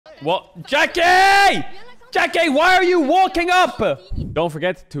What? Jackie! Jackie, why are you walking up? Don't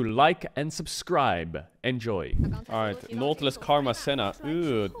forget to like and subscribe. Enjoy. Alright, Nautilus, Karma, Senna.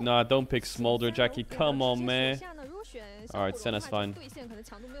 Ooh, nah, don't pick Smolder, Jackie. Come on, man. Alright, Senna's fine.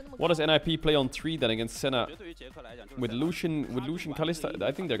 What does NIP play on 3 then against Senna? With Lucian Kalista?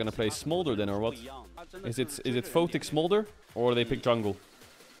 I think they're gonna play Smolder then, or what? Is it Photic Smolder? Or do they pick jungle?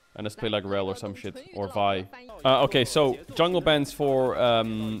 And just play like Rel or some shit. Or Vi. Okay, so jungle bans for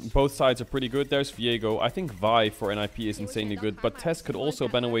both sides are pretty good. There's Viego. I think Vi for NIP is insanely good. But Tess could also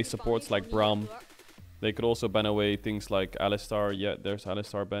ban away supports like Braum. They could also ban away things like Alistar. Yeah, there's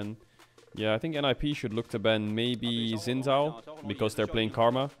Alistar ban. Yeah, I think NIP should look to ban maybe Xin Zhao. Because they're playing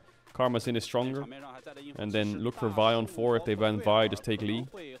Karma. Karma Xin is stronger. And then look for Vi on 4. If they ban Vi, just take Lee.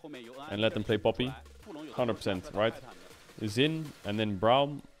 And let them play Poppy. 100%, right? Xin and then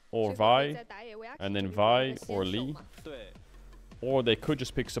Braum. Or Vi, and then Vi or Lee. Or they could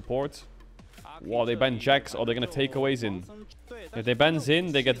just pick support. Wow, they ban Jax, or they're gonna take away Xin. If they ban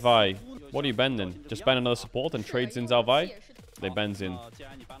Xin, they get Vi. What do you ban then? Just ban another support and trade Xin Zhao Vi? They ban Xin.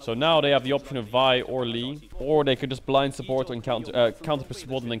 So now they have the option of Vi or Lee. Or they could just blind support and counter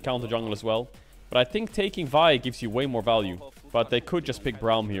support and then counter jungle as well. But I think taking Vi gives you way more value. But they could just pick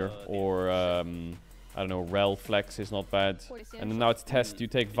Braum here, or I don't know, Rel Flex is not bad. And then now it's Test. Do you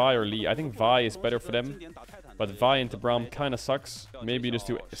take Vi or Lee? I think Vi is better for them. But Vi into Braum kind of sucks. Maybe just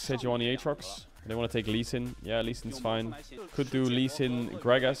do Sejuani Aatrox. They want to take Lee Sin. Yeah, Lee Sin's fine. Could do Lee Sin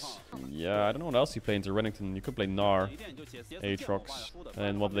Gragas. Yeah, I don't know what else you play into Renekton. You could play Gnar, Aatrox.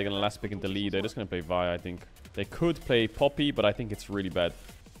 And what are they going to last pick into Lee? They're just going to play Vi, I think. They could play Poppy, but I think it's really bad.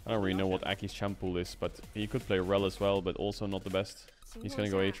 I don't really know what Aki's champ pool is, but he could play Rel as well, but also not the best. He's gonna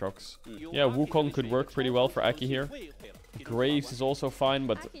go Aatrox. Yeah, Wukong could work pretty well for Aki here. Graves is also fine,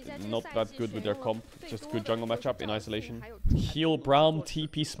 but not that good with their comp. Just a good jungle matchup in isolation. Heal Braum,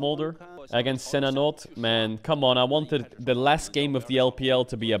 TP Smolder against Senna Not. Man, come on, I wanted the last game of the LPL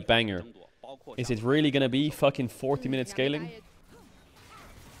to be a banger. Is it really gonna be fucking 40-minute scaling?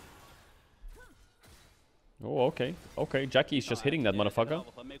 Oh, okay. Okay, Jackie's just hitting that motherfucker.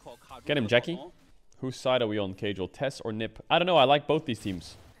 Get him, Jackie. Whose side are we on, Caedrel? Tess or Nip? I don't know, I like both these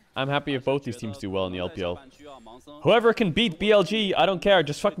teams. I'm happy if both these teams do well in the LPL. Whoever can beat BLG, I don't care.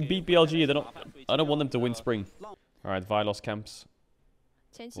 Just fucking beat BLG. I don't want them to win Spring. Alright, Vi lost camps.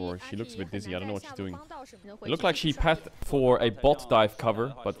 Or she looks a bit dizzy, I don't know what she's doing. It looked like she pathed for a bot dive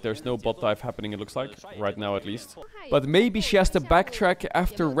cover, but there's no bot dive happening, it looks like. Right now, at least. But maybe she has to backtrack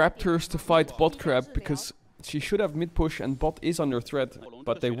after Raptors to fight bot crab, because she should have mid push and bot is under threat,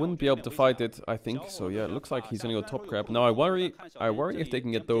 but they wouldn't be able to fight it, I think. So yeah, it looks like he's gonna go top crab. Now I worry if they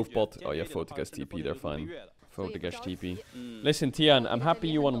can get Dove bot. Oh yeah, Photic has TP, they're fine. Photic has TP. Listen, Tian, I'm happy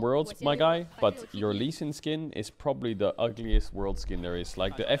you won Worlds, my guy, but your Lee Sin skin is probably the ugliest World skin there is.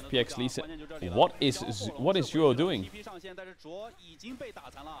 Like the FPX Lee Sin. What is Zuo doing?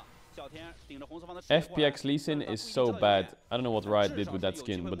 FPX Lee Sin is so bad. I don't know what Riot did with that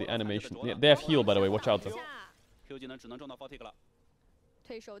skin, but the animation... Yeah, they have heal, by the way. Watch out.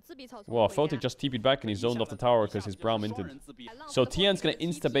 Wow, Photic just TP'd back and he zoned off the tower because his Braum minted. So Tian's going to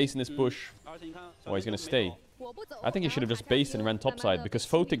insta-base in this bush. Or he's going to stay. I think he should have just based and ran topside, because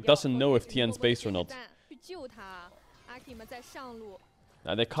Photic doesn't know if Tian's based or not.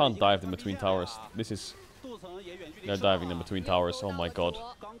 Nah, they can't dive them between towers. This is... They're diving them between towers. Oh my god.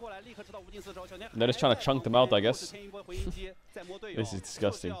 They're just trying to chunk them out, I guess. This is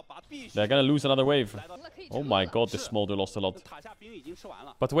disgusting. They're gonna lose another wave. Oh my god, this Smolder lost a lot.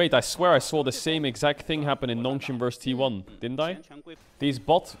 But wait, I swear I saw the same exact thing happen in Nongshim vs T1, didn't I? These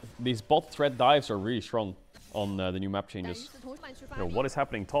bot threat dives are really strong on the new map changes. Yo, what is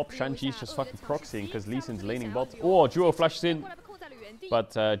happening? Top, Shanji's just fucking proxying because Lee Sin's laning bot. Oh, Duo flashes in.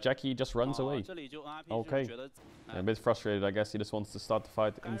 But Jackie just runs away. Okay. Yeah, a bit frustrated, I guess. He just wants to start the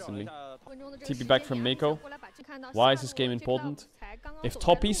fight instantly. TP back from Mako. Why is this game important? If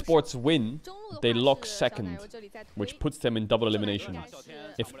top esports win, they lock second, which puts them in double elimination.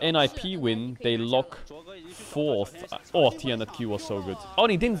 If NIP win, they lock fourth. Oh, Tian, that Q was so good. Oh,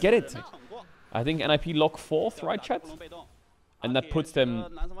 and he didn't get it. I think NIP lock fourth, right, chat? And that puts them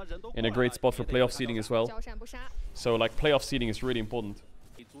in a great spot for playoff seeding as well. So, like, playoff seeding is really important.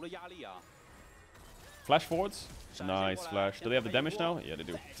 Flash forwards. Nice flash. Do they have the damage now? Yeah, they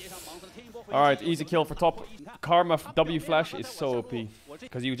do. Alright, easy kill for top. Karma W flash is so OP.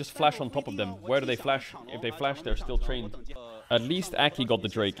 Because you just flash on top of them. Where do they flash? If they flash, they're still trained. At least Aki got the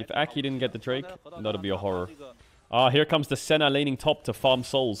Drake. If Aki didn't get the Drake, that would be a horror. Ah, here comes the Senna laning top to farm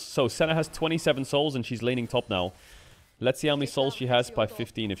souls. So, Senna has 27 souls and she's laning top now. Let's see how many souls she has by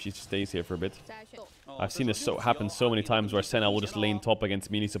 15 if she stays here for a bit. I've seen this happen so many times where Senna will just lane top against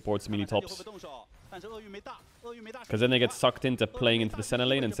melee supports, melee tops. Because then they get sucked into playing into the Senna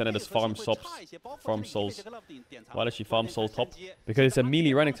lane and Senna just farm souls. Why does she farm soul top? Because it's a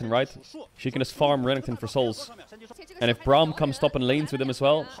melee Renekton, right? She can just farm Renekton for souls. And if Braum comes top and lanes with him as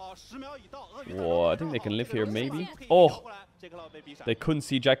well... Whoa, I think they can live here, maybe? Oh! They couldn't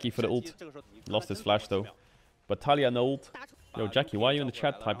see Jackie for the ult. Lost his flash, though. But Talia no ult. Yo, Jackie, why are you in the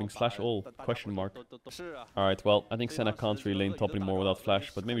chat typing /all? Question mark. Alright, well, I think Senna can't really lane top anymore without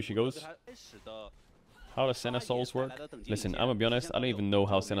flash, but maybe she goes. How does Senna souls work? Listen, I'm gonna be honest, I don't even know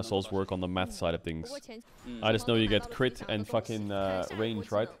how Senna souls work on the math side of things. I just know you get crit and fucking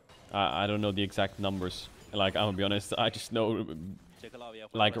range, right? I don't know the exact numbers. Like, I'm gonna be honest, I just know...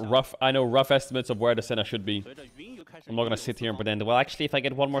 Like, I know rough estimates of where the Senna should be. I'm not gonna sit here and pretend, well, actually, if I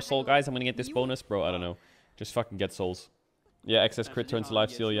get one more soul, guys, I'm gonna get this bonus. Bro, I don't know. Just fucking get souls. Yeah, excess crit turns to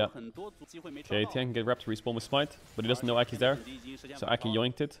life steal, yeah. Okay, Tian can get wrapped to respawn with smite, but he doesn't know Aki's there. So Aki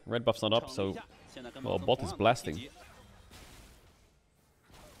yoinked it. Red buff's not up, so... Well, bot is blasting.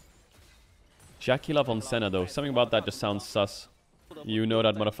 Jackie Love on Senna, though. Something about that just sounds sus. You know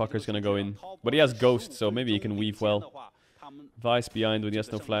that motherfucker's gonna go in. But he has Ghost, so maybe he can weave well. Vice behind when he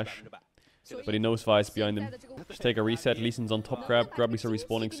has no flash. But he knows Vice behind him. Just take a reset. Lee Sin's on top grab. Grubbies are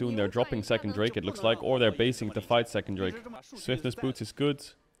respawning soon. They're dropping second Drake, it looks like. Or they're basing to fight second Drake. Swiftness boots is good.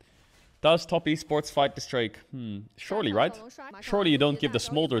 Does top esports fight this Drake? Surely, right? Surely you don't give the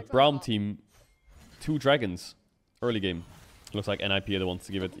Smoldered Brown team 2 dragons early game. Looks like NIP are the ones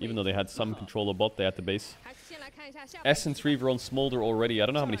to give it. Even though they had some control of bot, they had the base. Essence Reaver on Smolder already. I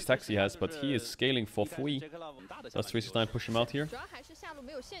don't know how many stacks he has, but he is scaling for free. Does 369 push him out here?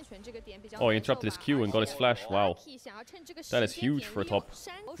 Oh, he interrupted his Q and got his flash. Wow. That is huge for a top.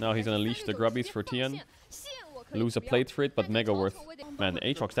 Now he's gonna unleash the grubbies for Tian. Lose a plate for it, but mega worth. Man, the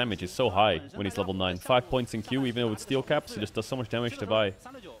Aatrox damage is so high when he's level 9. 5 points in Q, even though with steel caps, he just does so much damage to Vi.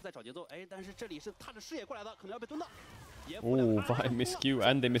 Oh, Vi miss Q,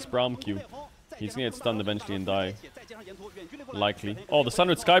 and they miss Braum Q. He's gonna get stunned eventually and die. Likely. Oh, the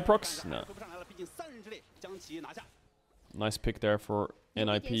Sundered Skyprox? No. Nice pick there for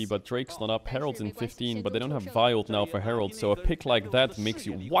NIP, but Drake's not up. Herald's in 15, but they don't have Vi ult now for Herald, so a pick like that makes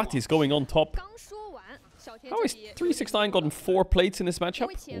you... What is going on top? How is 369 gotten 4 plates in this matchup?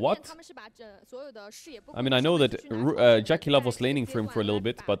 What? I mean, I know that Jackie Love was laning for him for a little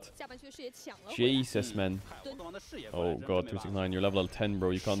bit, but... Jesus, man. Oh god, 369, you're level 10,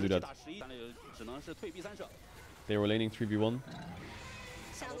 bro. You can't do that. They were laning 3v1.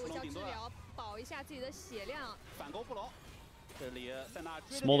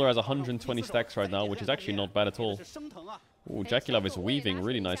 Smolder has 120 stacks right now, which is actually not bad at all. Ooh, Jackie Love is weaving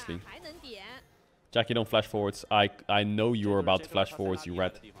really nicely. Jackie, don't flash forwards. I know you're about to flash forwards, you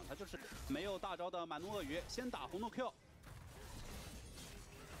rat.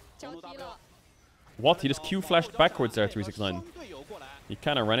 What? He just Q flashed backwards there, 369. He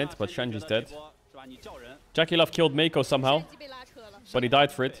kinda ran it, but Shanji's dead. Jackie Love killed Mako somehow, but he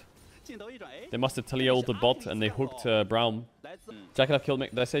died for it. They must have Talia ulted bot and they hooked Braum. Jackie Love killed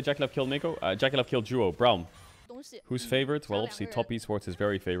Did I say Jackie Love killed Mako? Jackie Love killed Duo. Braum. Who's favored? Well, obviously top esports is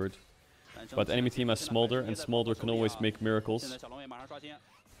very favored. But enemy team has Smolder, and Smolder can always make miracles.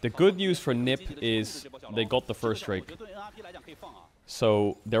 The good news for NiP is they got the first Drake.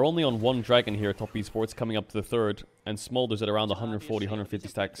 So they're only on 1 dragon here, top esports, coming up to the 3rd, and Smolder's at around 140, 150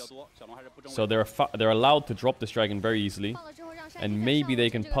 stacks. So they're allowed to drop this dragon very easily, and maybe they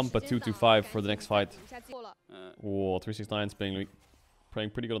can pump a 2-5 for the next fight. Oh, 369's playing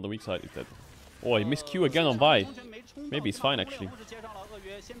pretty good on the weak side. He's dead. Oh, he missed Q again on Vi. Maybe he's fine, actually.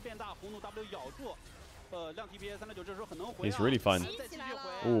 He's really fine.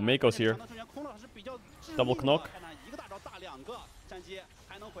 Oh, Mako's here. Double knock.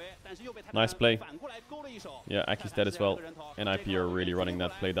 Nice play. Yeah, Aki's dead as well. NIP are really running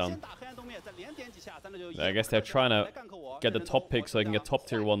that play down. I guess they're trying to get the top pick so they can get top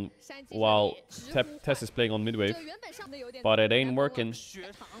tier 1 while Tess is playing on mid-wave. But it ain't working.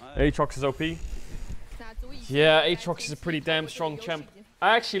 Aatrox is OP. Yeah, Aatrox is a pretty damn strong champ.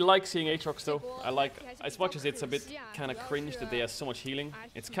 I actually like seeing Aatrox though. I like, as much as it's a bit kind of cringe that they have so much healing,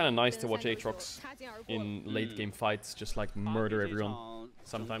 it's kind of nice to watch Aatrox in late game fights just like murder everyone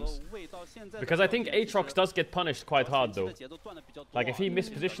sometimes. Because I think Aatrox does get punished quite hard though. Like if he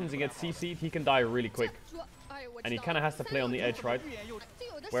mispositions and gets CC'd, he can die really quick. And he kind of has to play on the edge, right?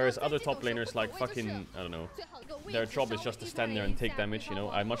 Whereas other top laners like fucking, I don't know, their job is just to stand there and take damage, you know.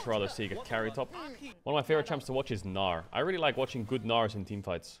 I'd much rather see a carry top. One of my favorite champs to watch is Gnar. I really like watching good Gnars in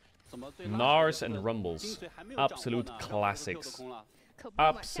teamfights. Gnars and Rumbles. Absolute classics.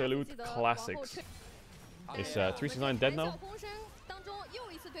 Absolute classics. Is 369 dead now?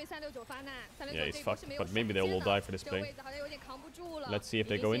 Yeah, he's fucked, but maybe they will die for this play. Let's see if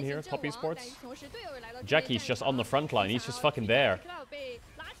they go in here, top Esports. Jackie's just on the front line, he's just fucking there.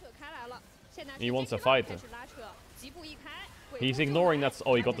 He wants a fight. He's ignoring that.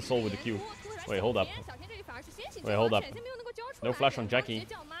 Oh, he got the soul with the Q. Wait, hold up. Wait, hold up. No flash on Jackie.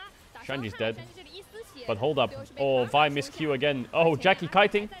 Shanji's dead. But hold up. Oh, Vi missed Q again. Oh, Jackie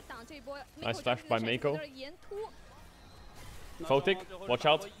kiting. Nice flash by Mako. Photic, watch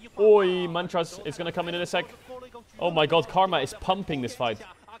out. Oi, Mantras is gonna come in a sec. Oh my god, Karma is pumping this fight.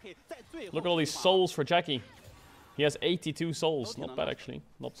 Look at all these souls for Jackie. He has 82 souls. Not bad, actually.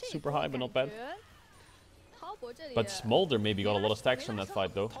 Not super high, but not bad. But Smolder maybe got a lot of stacks from that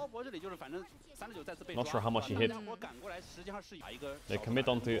fight, though. Not sure how much he hit. They commit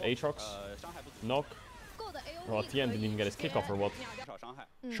onto Aatrox. Knock. Oh, Tien didn't even get his kickoff or what?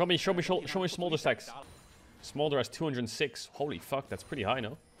 Show me Smolder stacks. Smolder has 206. Holy fuck, that's pretty high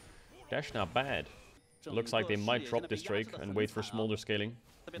now. Dash not bad. Looks like they might drop this Drake and wait for Smolder scaling.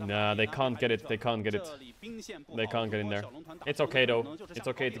 Nah, they can't get it. They can't get it. They can't get in there. It's okay though. It's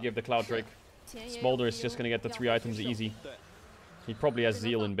okay to give the Cloud Drake. Smolder is just gonna get the 3 items easy. He probably has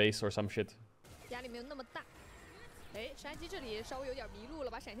Zeal in base or some shit.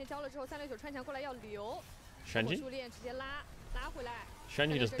 Shanji?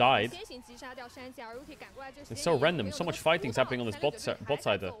 Shanji just died. It's so random. So much fighting's happening on this bot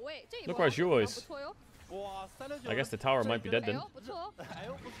side there. Look where Zhuo is. I guess the tower might be dead then.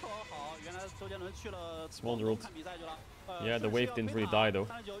 Smolder ult. Yeah, the wave didn't really die though.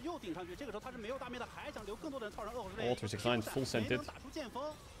 All 369 full scented.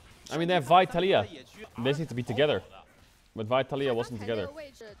 I mean, they have Vitalia. They need to be together. But Vitalia wasn't together.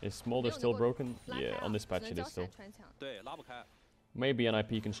 Is Smolder still broken? Yeah, on this patch it is still. Maybe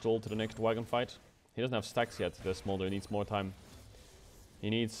NIP can stall to the next wagon fight. He doesn't have stacks yet, the Smolder needs more time. He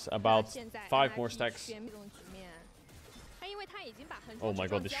needs about 5 more stacks. Oh my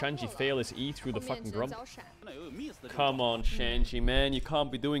god, did Shanji fail his E through the fucking Grump? Come on, Shanji, man, you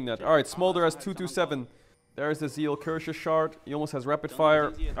can't be doing that. Alright, Smolder has 227. There's the Zeal Kershaw shard. He almost has rapid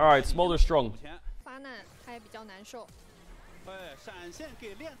fire. Alright, Smolder strong.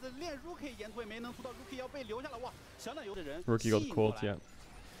 Rookie got caught, yeah.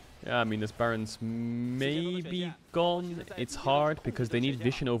 Yeah, I mean, this Baron's maybe gone. It's hard because they need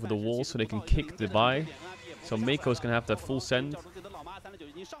vision over the wall so they can kick the buy. So Mako's gonna have that full send.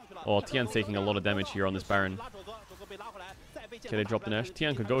 Oh, Tian's taking a lot of damage here on this Baron. Okay, they dropped the Nash.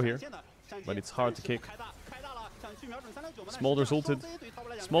 Tian could go here, but it's hard to kick. Smolder's ulted.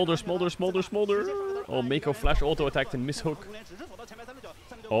 Smolder. Oh, Mako flash auto attacked and miss hook.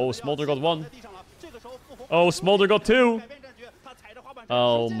 Oh, Smolder got 1. Oh, Smolder got 2.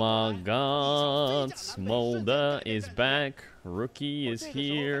 Oh my god. Smolder is back. Rookie is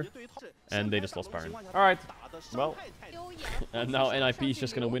here. And they just lost Baron. Alright. Well. And now NIP is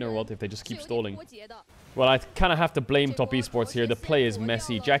just gonna win or what if they just keep stalling. Well, I kind of have to blame top Esports here. The play is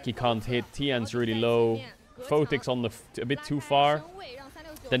messy. Jackie can't hit. Tian's really low. Photic's on a bit too far.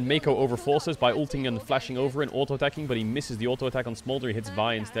 Then Mako overforces by ulting and flashing over and auto-attacking, but he misses the auto-attack on Smolder. He hits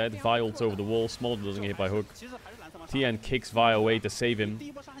Vi instead. Vi ults over the wall. Smolder doesn't get hit by hook. Tian kicks Vi away to save him.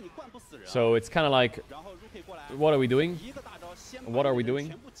 So it's kind of like, what are we doing? What are we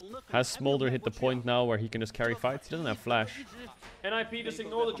doing? Has Smolder hit the point now where he can just carry fights? He doesn't have flash. NIP just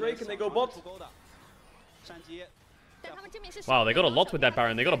ignore the Drake and they go bot. Wow, they got a lot with that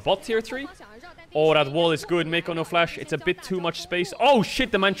Baron. They got a bot tier 3. Oh, that wall is good. Mako no flash. It's a bit too much space. Oh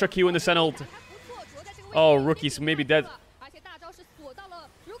shit, the Mantra Q in the Sen ult. Oh, Rookie's maybe dead.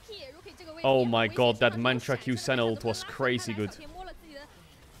 Oh my god, that Mantra Q Sen ult was crazy good.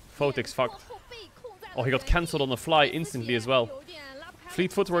 Photic's fucked. Oh, he got cancelled on the fly instantly as well.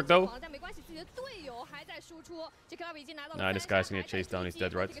 Fleet footwork though. Nah, this guy's gonna get chased down. He's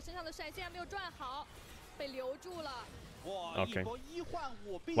dead, right? Okay.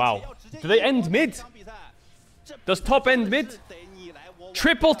 Wow. Do they end mid? Does top end mid?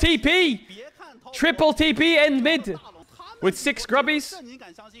 Triple TP! Triple TP end mid! With 6 grubbies?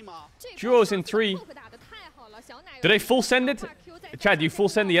 Duos in 3. Do they full send it? Chad, do you full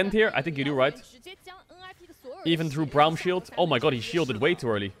send the end here? I think you do, right? Even through Braum shield? Oh my god, he shielded way too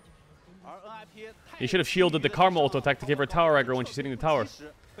early. He should have shielded the Karma auto attack to give her tower aggro when she's hitting the tower.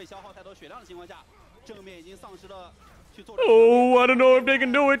 Oh, I don't know if they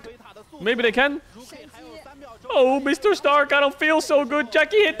can do it. Maybe they can. Oh, Mr. Stark, I don't feel so good.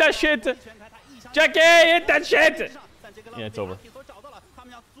 Jackie, hit that shit. Jackie, hit that shit. Yeah, it's over.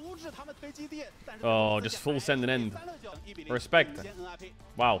 Oh, just full send and end. Respect.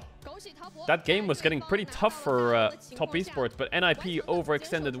 Wow. That game was getting pretty tough for top esports, but NIP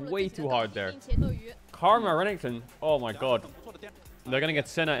overextended way too hard there. Karma Renekton. Oh my god. They're gonna get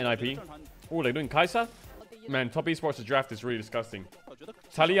Senna NIP. Oh, they're doing Kaisa? Man, top esports' draft is really disgusting.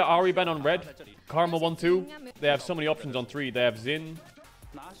 Talia Ari ban on red. Karma 1-2. They have so many options on 3. They have Xin.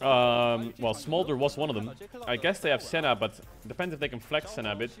 Well, Smolder was one of them. I guess they have Senna, but depends if they can flex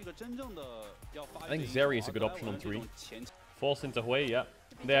Senna a bit. I think Zeri is a good option on 3. Falls into Hui, yeah.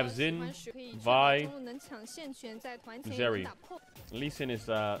 They have Xin, Vi, Zeri. Lee Sin is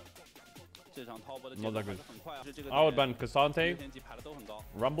not that good. I would ban Cassante,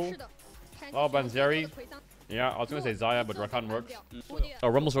 Rumble. I would ban Zeri. Yeah, I was gonna say Zaya, but Rakan works. Oh,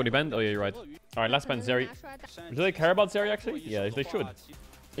 Rumble's already banned? Oh yeah, you're right. Alright, last ban Zeri. Do they care about Zeri actually? Yeah, they should.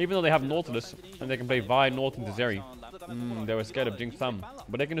 Even though they have Nautilus, and they can play Vi, Naut into Zeri. They were scared of Jinx Tham.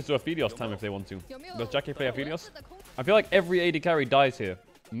 But they can just do a Aphelios time if they want to. Does Jackie play Aphelios? I feel like every AD carry dies here.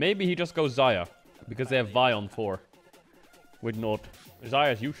 Maybe he just goes Zaya, because they have Vi on 4. With Naut.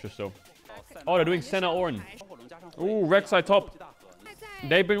 Zaya is useless though. Oh, they're doing Senna Ornn. Ooh, Rek'Sai top.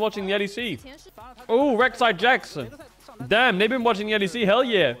 They've been watching the LEC. Ooh, Rek'Sai Jax. Damn, they've been watching the LEC. Hell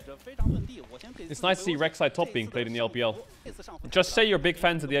yeah. It's nice to see Rek'Sai top being played in the LPL. Just say you're big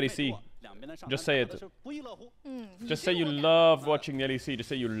fans of the LEC. Just say it. Just say you love watching the LEC. Just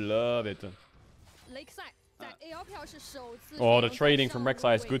say you love it. Oh, the trading from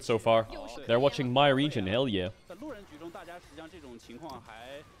Rek'Sai is good so far. They're watching my region. Hell yeah.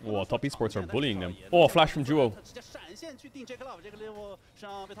 Oh, top esports are bullying them. Oh, flash from Duo.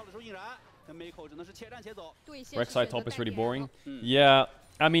 Rek'Sai top is really boring. Yeah,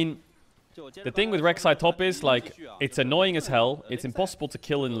 I mean, the thing with Rek'Sai top is, like, it's annoying as hell. It's impossible to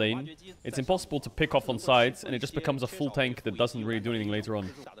kill in lane. It's impossible to pick off on sides. And it just becomes a full tank that doesn't really do anything later on.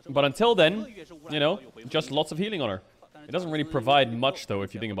 But until then, you know, just lots of healing on her. It doesn't really provide much, though,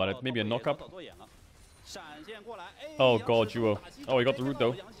 if you think about it. Maybe a knock-up. Oh, god, Duo. Oh, he got the root,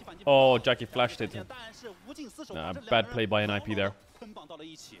 though. Oh, Jackie flashed it. Nah, bad play by NIP there.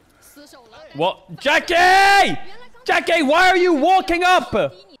 What? Jackie! Jackie, why are you walking up?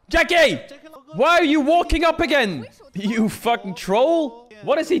 Jackie! Why are you walking up again? You fucking troll!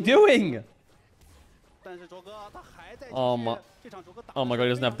 What is he doing? Oh my god, he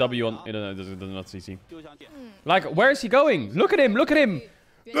doesn't have W on... It doesn't have CC. Like, where is he going? Look at him, look at him!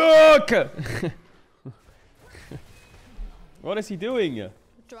 Look! What is he doing?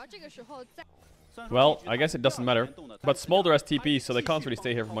 Well, I guess it doesn't matter. But Smolder has TP, so they can't really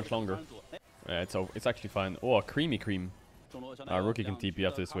stay here for much longer. Yeah, it's actually fine. Oh, a creamy cream. Rookie can TP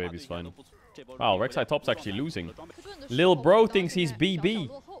after this wave, he's fine. Wow, Rek'Sai top's actually losing. Lil bro thinks he's BB.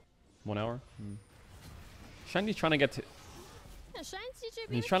 1 hour. Shandy's trying to get...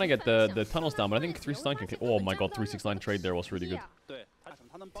 He's trying to get the tunnels down, but I think 369 can... Oh my god, 369 trade there was really good.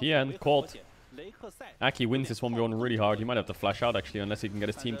 TN, caught. Aki wins this 1v1 really hard. He might have to flash out actually, unless he can get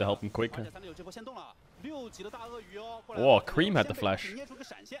his team to help him quick. Oh, Cream had the flash.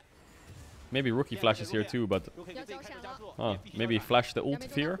 Maybe Rookie flashes here too, but... maybe flash the ult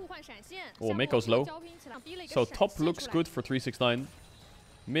fear. Oh, Mako's low. So top looks good for 369.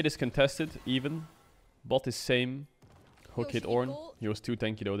 Mid is contested, even. Bot is same. Hook hit Ornn. He was too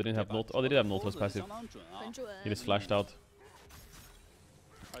tanky though. They didn't have Naut. Oh, they did have Nautilus passive. He just flashed out.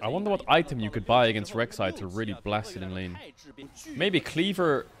 I wonder what item you could buy against Rek'Sai to really blast it in lane. Maybe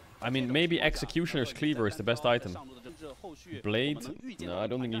Cleaver... I mean, maybe Executioner's Cleaver is the best item. Blade? No, I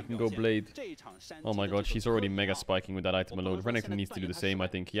don't think you can go Blade. Oh my god, she's already mega spiking with that item alone. Renekton needs to do the same, I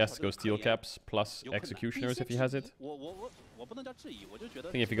think. He has to go Steel Caps plus Executioners if he has it.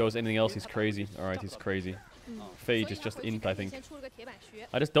 I think if he goes anything else, he's crazy. Alright, he's crazy. Phage is just int, I think.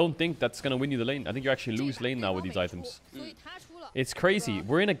 I just don't think that's gonna win you the lane. I think you actually lose lane now with these items. It's crazy.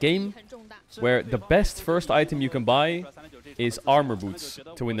 We're in a game where the best first item you can buy is armor boots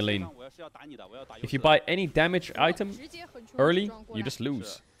to win the lane. If you buy any damage item early, you just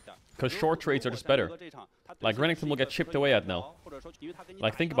lose. Because short trades are just better. Like Renekton will get chipped away at now.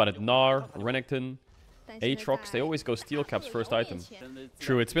 Like think about it. Gnar, Renekton, Aatrox, they always go Steel Caps first item.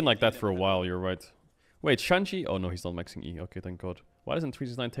 True, it's been like that for a while, you're right. Wait, Shanchi? Oh no, he's not maxing E. Okay, thank god. Why doesn't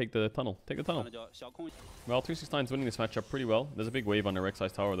 369 take the tunnel? Take the tunnel. Well, 369 is winning this matchup pretty well. There's a big wave on the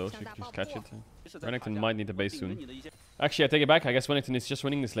Rek'Sai's tower though, so you can just catch it. Renekton might need to base soon. Actually, I take it back. I guess Renekton is just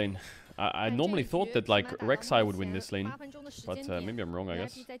winning this lane. I normally thought that like Rek'Sai would win this lane. But maybe I'm wrong, I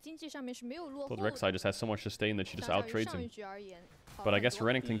guess. Thought Rek'Sai just has so much sustain that she just out-trades him. But I guess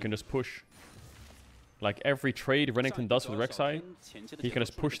Renekton can just push. Like every trade Renekton does with Rek'Sai, he can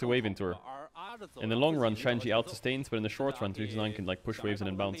just push the wave into her. In the long run, Shanji out-sustains, but in the short run, 369 can like push waves and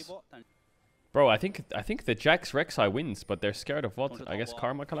then bounce. Bro, I think the Jax Rek'Sai wins, but they're scared of what? I guess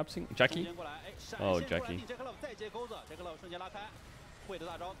Karma collapsing? Jackie? Oh, Jackie.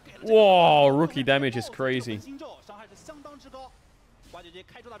 Whoa, rookie damage is crazy.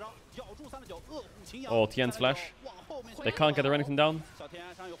 Oh, Tian's flash. They can't get the Renekton down.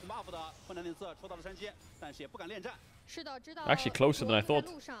 Actually closer than I thought.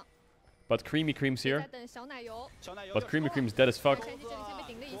 But Creamy Cream's here. But Creamy Cream's dead as fuck.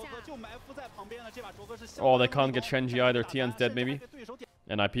 Oh, they can't get Shenji either. Tian's dead maybe.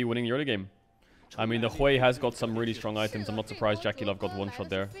 And IP winning the early game. I mean, the Hui has got some really strong items. I'm not surprised Jackie Love got one shot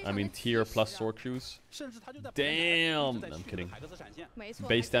there. I mean, tier plus sword shoes. Damn! No, I'm kidding.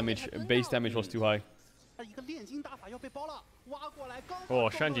 Base damage was too high. Oh,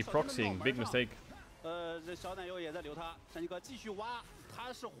 Shanji proxying. Big mistake. 这小奶油也在留他，山鸡哥继续挖，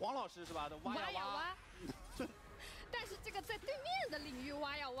他是黄老师是吧？挖呀挖。但是这个在对面的领域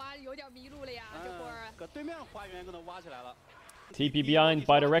挖呀挖，有点迷路了呀，这会儿。搁对面花园给他挖起来了。TP behind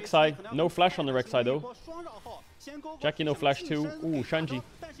by the Rek'Sai. No flash on the Rek'Sai though. Jackie no flash too. Ooh, Shanji.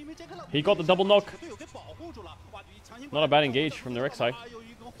 He got the double knock. Not a bad engage from the Rek'Sai.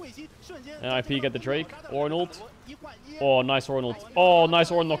 And IP get the Drake. Ornn ult. Oh, nice Ornn ult. Oh,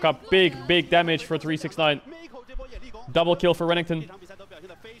 nice Ornn knock up. Big damage for 369. Double kill for Renekton.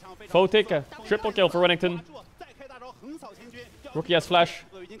 Photic, triple kill for Renekton. Rookie has flash.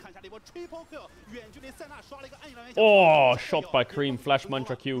 Oh, shot by Cream. Flash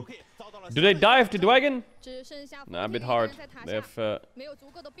Mantra Q. Do they dive to Dwagon? Nah, a bit hard. They've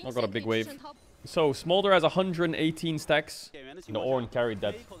not got a big wave. So, Smolder has 118 stacks. No, Ornn carried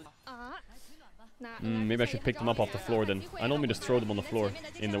that. Maybe I should pick them up off the floor then. I normally just throw them on the floor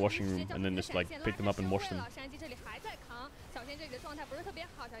in the washing room and then just like pick them up and wash them.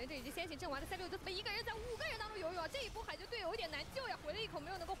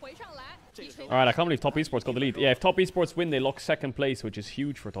 Alright, I can't believe Top Esports got the lead. Yeah, if Top Esports win, they lock second place, which is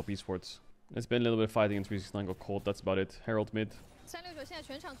huge for Top Esports. There's been a little bit of fighting and 369 got caught, that's about it. Herald mid.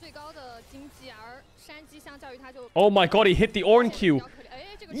 Oh my god, he hit the Ornn Q!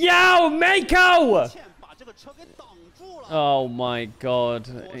 Yo, Mako! Oh my god,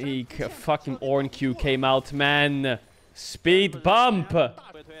 fucking Ornn Q came out, man. Speed bump!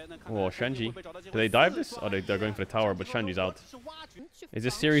 Oh, Shenji. Do they dive this? Oh, they're going for the tower, but Shenji's out. Is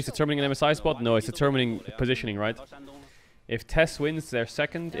this series determining an MSI spot? No, it's determining positioning, right? If Tess wins, they're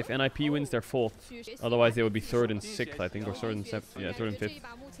second. If NIP wins, they're fourth. Otherwise, they would be third and sixth, I think, or third and seventh. Yeah, third and fifth.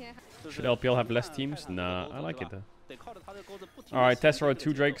 Should LPL have less teams? Nah, I like it. Alright, Tess rode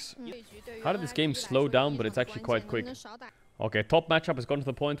 2 Drakes. How did this game slow down, but it's actually quite quick? Okay, top matchup has gone to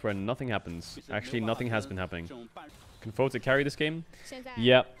the point where nothing happens. Actually, nothing has been happening. Can Fota carry this game?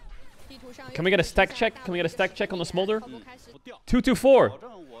 Yeah. Can we get a stack check? Can we get a stack check on the Smolder? 2-2-4!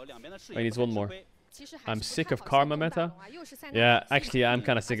 Oh, he needs one more. I'm sick of Karma meta. Yeah, actually, I'm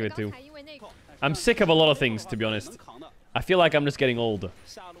kind of sick of it too. I'm sick of a lot of things, to be honest. I feel like I'm just getting old.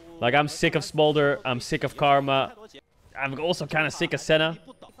 Like, I'm sick of Smolder. I'm sick of Karma. I'm also kind of sick of Senna.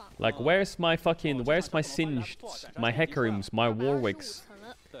 Like, where's my Singed, my Hecarims, my Warwicks,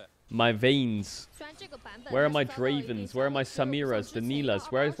 my Vaynes? Where are my Dravens? Where are my Samiras, the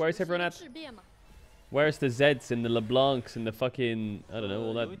Nilas? Where's everyone at? Where's the Zeds and the LeBlancs and the fucking, I don't know,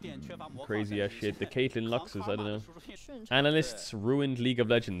 all that crazy ass shit. The Caitlyn Luxes, I don't know. Analysts ruined League of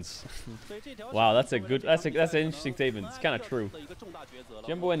Legends. Wow, that's an interesting statement. It's kind of true. Do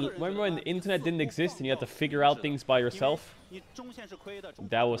you remember when the internet didn't exist and you had to figure out things by yourself?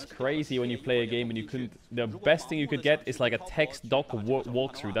 That was crazy when you play a game and you couldn't. The best thing you could get is like a text doc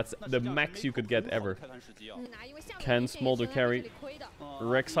walkthrough. That's the max you could get ever. Can Smolder carry?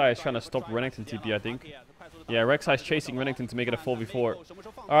 Rek'Sai is trying to stop Renekton TP, I think. Yeah, Rek'Sai is chasing Renekton to make it a 4v4.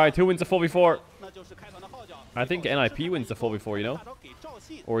 Alright, who wins the 4v4? I think NIP wins the 4v4, you know?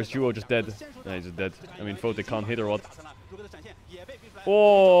 Or is Duo just dead? Nah, he's just dead. I mean, Photic can't hit or what?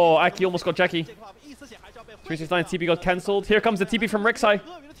 Oh, Aki almost got Jackie. 369 TP got cancelled. Here comes the TP from Rek'Sai.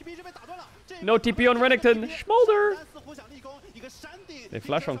 No TP on Renekton. Smolder! They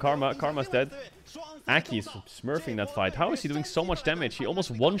flash on Karma. Karma's dead. Aki is smurfing that fight. How is he doing so much damage? He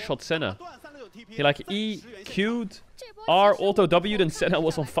almost one-shot Senna. He like E, Q'd, R, auto W'd, and Senna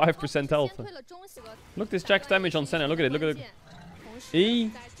was on 5% health. Look this Jack's damage on Senna. Look at it. Look at it.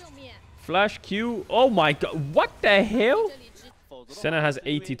 E, flash, Q. Oh my god. What the hell? Senna has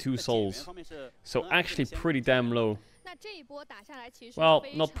 82 souls. So actually pretty damn low. Well,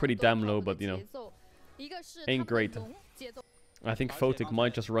 not pretty damn low, but you know. Ain't great. I think Photic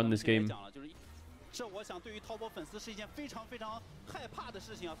might just run this game.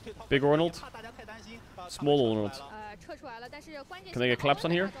 Big Arnold. Small Arnold. Can they get collapse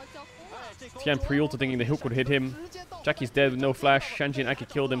on here? Tian pre-ulted thinking the hook would hit him. Jackie's dead with no flash. Shanji and Aki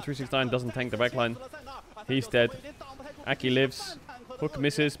killed him. 369 doesn't tank the backline. He's dead. Aki lives. Hook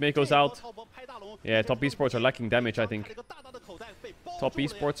misses. Mako's out. Yeah, top esports are lacking damage, I think. Top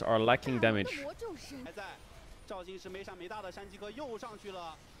esports are lacking damage.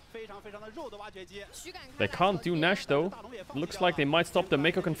 They can't do Nash though. Looks like they might stop them.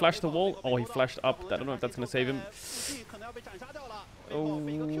 Mako can flash the wall. Oh, he flashed up. I don't know if that's gonna save him. Oh,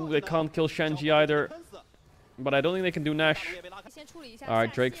 they can't kill Shanji either. But I don't think they can do Nash.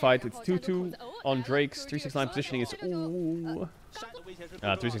 Alright, Drake fight. It's 2-2 on Drake's. 369 positioning is... Ooh.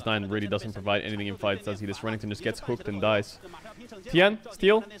 369 really doesn't provide anything in fights, does he? This Renekton just gets hooked and dies. Tian,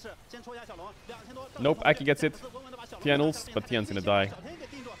 steal. Nope, Aki gets it. Tian ults, but Tian's gonna die.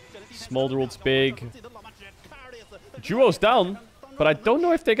 Smolder ult's big. Duo's down, but I don't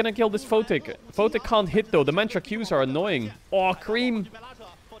know if they're gonna kill this Photic. Photic can't hit though. The Mantra Qs are annoying. Oh, Cream.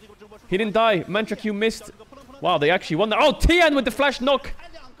 He didn't die. Mantra Q missed. Wow, they actually won. Oh, Tian with the flash knock.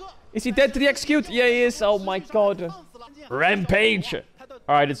 Is he dead to the execute? Yeah, he is. Oh my god. Rampage.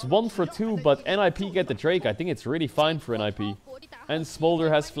 Alright, it's 1 for 2, but NIP get the Drake. I think it's really fine for NIP. And Smolder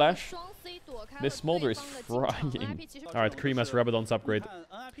has flash. This Smolder is frying. Alright, Cream has Rabadon's upgrade.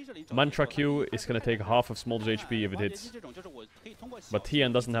 Mantra Q is gonna take half of Smolder's HP if it hits. But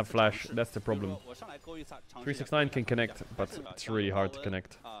Tian doesn't have flash. That's the problem. 369 can connect, but it's really hard to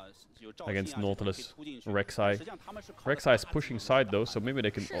connect against Nautilus. Rek'Sai. Rek'Sai is pushing side though, so maybe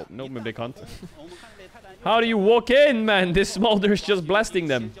they can... Oh, no, maybe they can't. How do you walk in, man? This Smolder is just blasting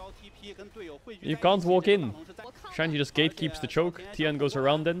them. You can't walk in. Shanji just gatekeeps the choke. Tian goes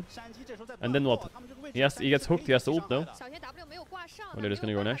around then. And then what? He gets hooked, he has to ult, no? Oh, they're just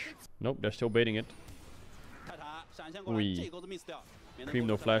gonna go Nash. Nope, they're still baiting it. Wee. Cream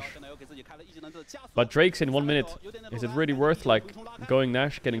no flash. But Drake's in 1 minute. Is it really worth like going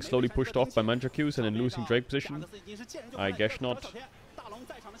Nash, getting slowly pushed off by Mantra Qs and then losing Drake position? I guess not.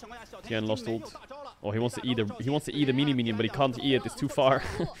 Tian lost ult. Oh, he wants to eat the mini minion, but he can't eat it, it's too far.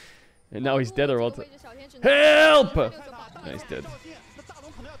 And now he's dead or what? Help! No, he's dead.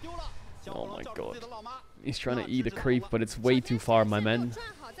 Oh my god. He's trying to eat a creep, but it's way too far, my man.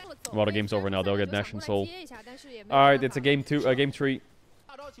 Well, the game's over now. They'll get Nash and Soul. Alright, it's a game 2, game 3.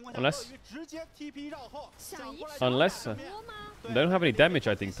 Unless they don't have any damage,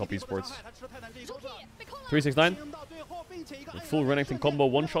 I think, top esports. 369. Full Renekton combo,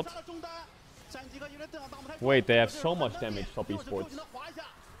 one shot. Wait, they have so much damage, top esports.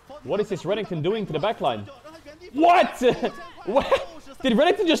 What is this Renekton doing to the backline? What? What? Did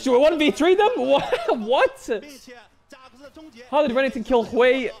Renekton just do a 1v3 them? What? How did Renekton kill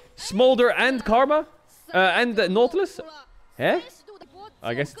Hui, Smolder, and Karma? And Nautilus? Eh?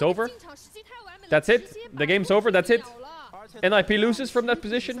 I guess it's over. That's it. The game's over. That's it. NIP loses from that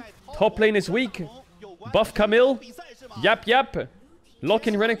position. Top lane is weak. Buff Camille. Yap yap. Lock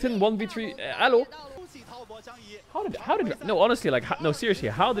in Renekton. 1v3. Hello. How did... No, honestly, like... No, seriously.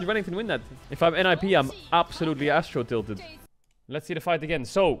 How did Renekton win that? If I'm NIP, I'm absolutely astro tilted. Let's see the fight again.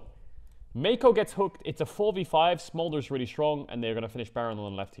 So, Mako gets hooked. It's a 4v5. Smolder's really strong. And they're going to finish Baron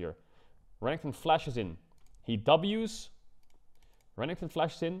on the left here. Renekton flashes in. He W's. Renekton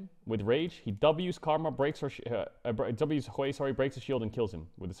flashes in with Rage. He W's Karma, breaks her... W's Hui, sorry, breaks the shield and kills him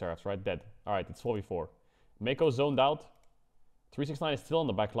with the Seraphs, right? Dead. Alright, it's 4v4. Mako zoned out. 369 is still on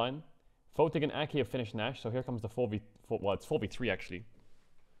the back line. Photic and Aki have finished Nash, so here comes the 4v4. Well, it's 4v3 actually.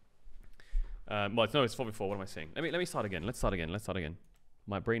 Well, no, it's 4v4. What am I saying? Let me start again. Let's start again.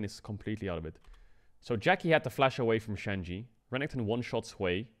 My brain is completely out of it. So Jackie had to flash away from Shanji. Renekton one-shots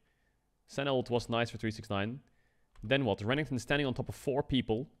Hui. Senna ult was nice for 369. Then what? Renekton standing on top of 4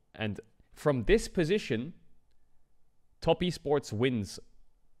 people. And from this position, top esports wins.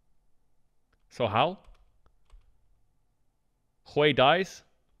 So how? Hui dies.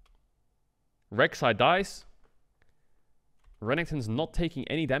 Rek'Sai dies. Renekton's not taking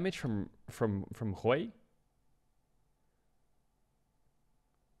any damage from Hui.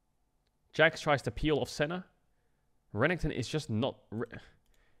 Jax tries to peel off Senna. Renekton is just not...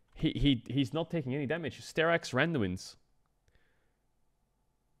 He's not taking any damage. Sterax random wins.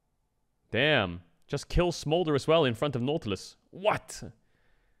 Damn. Just kill Smolder as well in front of Nautilus. What?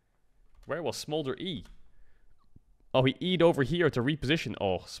 Where was Smolder E? Oh, he E'd over here to reposition.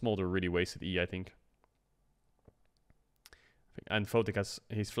 Oh, Smolder really wasted E, I think. And Photic has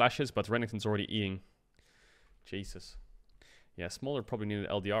his flashes, but Renekton's already E'ing. Jesus. Yeah, Smolder probably needed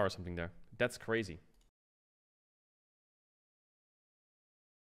LDR or something there. That's crazy.